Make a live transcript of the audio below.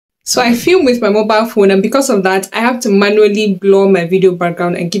So I film with my mobile phone, and because of that, I have to manually blur my video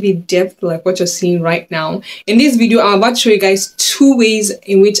background and give it depth like what you're seeing right now. In this video, I'm about to show you guys 2 ways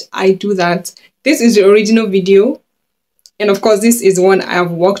in which I do that. This is the original video, and of course, this is one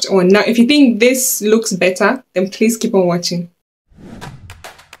I've worked on. Now, if you think this looks better, then please keep on watching.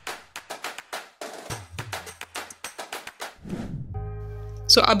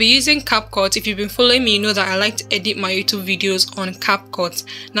 So I'll be using CapCut. If you've been following me, you know that I like to edit my YouTube videos on CapCut.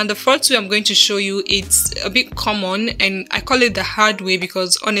 Now the first way I'm going to show you, it's a bit common and I call it the hard way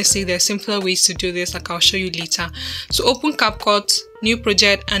because honestly there are simpler ways to do this, like I'll show you later. So open CapCut, new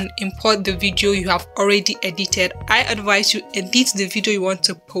project, and import the video you have already edited. I advise you edit the video you want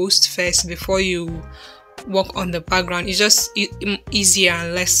to post first before you work on the background. It's just easier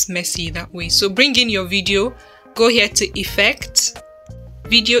and less messy that way. So bring in your video, go here to Effect,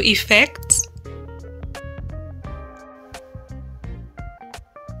 Video Effects,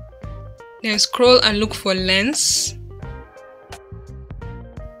 then scroll and look for Lens.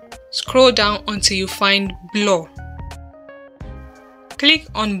 Scroll down until you find Blur. Click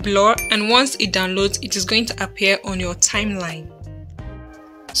on Blur, and once it downloads, it is going to appear on your timeline.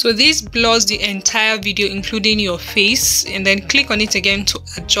 So this blurs the entire video including your face, and then click on it again to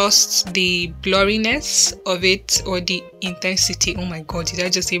adjust the blurriness of it, or the intensity. Oh my god, did I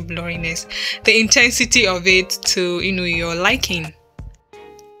just say blurriness? The intensity of it to, you know, your liking.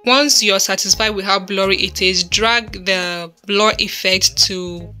 Once you're satisfied with how blurry it is, drag the blur effect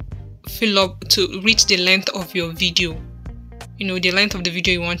to fill up, to reach the length of your video. You know, the length of the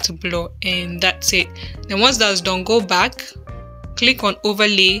video you want to blur, and that's it. Then once that's done, go back, click on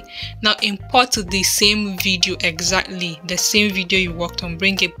overlay. Now import the same video, exactly the same video you worked on,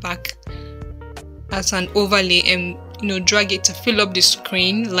 bring it back as an overlay, and you know, drag it to fill up the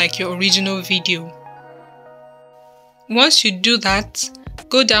screen like your original video. Once you do that,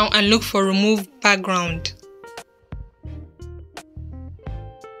 go down and look for remove background,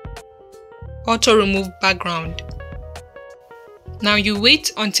 auto remove background. Now you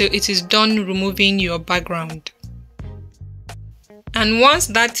wait until it is done removing your background. And once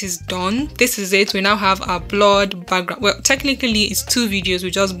that is done, this is it. We now have our blurred background. Well, technically it's 2 videos,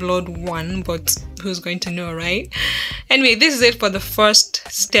 we just blurred one, but who's going to know, right? Anyway, this is it for the first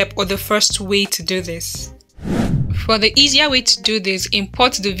step, or the first way to do this. For the easier way to do this,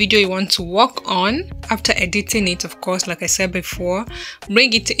 import the video you want to work on after editing it, of course, like I said before.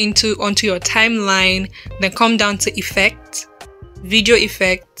 Bring it onto your timeline, then come down to Effect, Video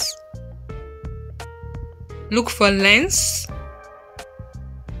Effects, look for Lens,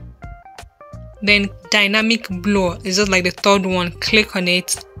 then Dynamic Blur is just like the third one. Click on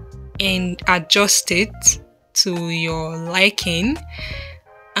it and adjust it to your liking,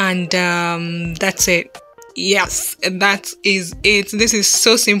 and that's it. Yes, that is it. This is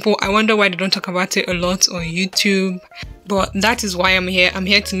so simple. I wonder why they don't talk about it a lot on YouTube, but that is why I'm here. I'm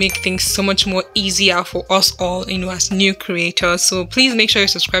here to make things so much more easier for us all, you know, as new creators. So please make sure you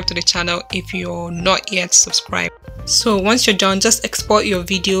subscribe to the channel if you're not yet subscribed. So once you're done, just export your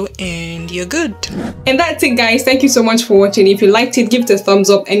video and you're good. And that's it, guys. Thank you so much for watching. If you liked it, give it a thumbs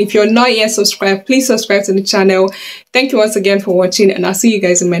up, and if you're not yet subscribed, please subscribe to the channel. Thank you once again for watching, and I'll see you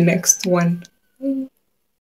guys in my next one.